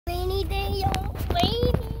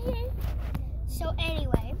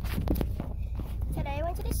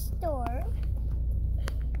store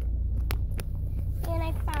and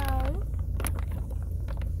I found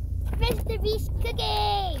Mr. Beast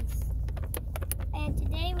cookies. And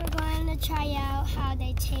today we're going to try out how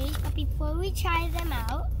they taste. But before we try them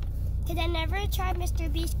out, because I never tried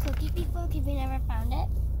Mr. Beast cookies before because we never found it.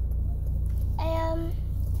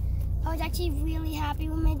 I was actually really happy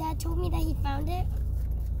when my dad told me that he found it.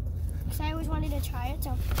 Because I always wanted to try it.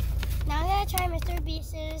 So now I'm going to try Mr.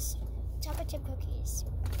 Beast's chocolate chip cookies.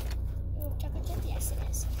 Chocolate chip? Yes, it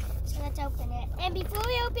is. So let's open it. And before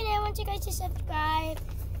we open it, I want you guys to subscribe.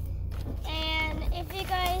 And if you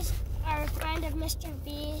guys are a friend of Mr.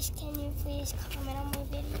 Beast, can you please comment on my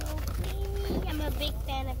video, please? I'm a big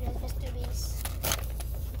fan of yours, Mr. Beast.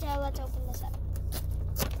 So let's open this up.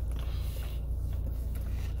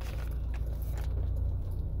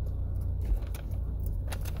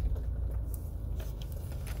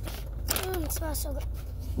 It smells so good.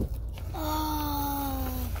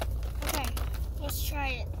 Oh, okay, let's try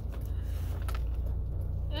it.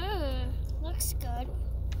 Looks good.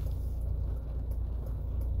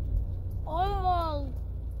 Oh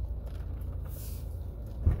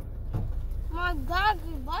my God,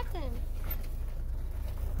 the button.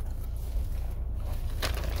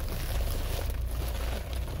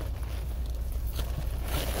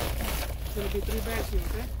 It's gonna be 3 bags here,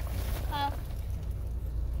 okay?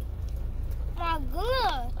 My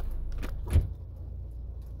goodness.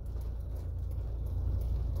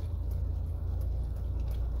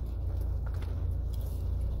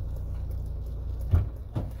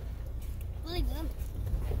 Really good.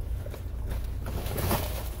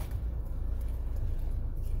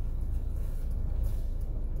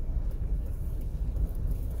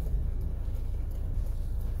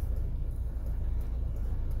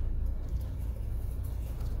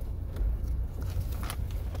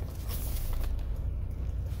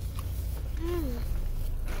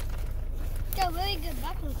 They're really good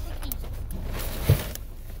buckwheat cookies.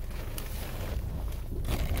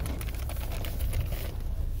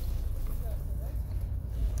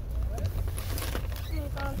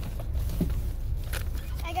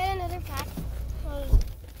 I got another pack.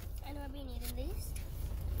 I know I'll be needing these.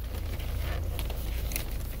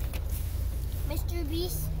 Mr.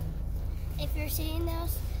 Beast, if you're seeing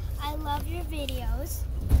this, I love your videos.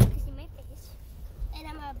 You can see my face. And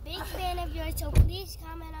I'm a big fan of yours, so please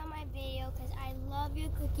comment on my video because I love your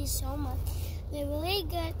cookies so much. They're really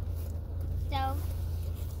good. So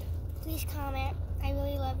please comment. I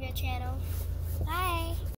really love your channel. Bye.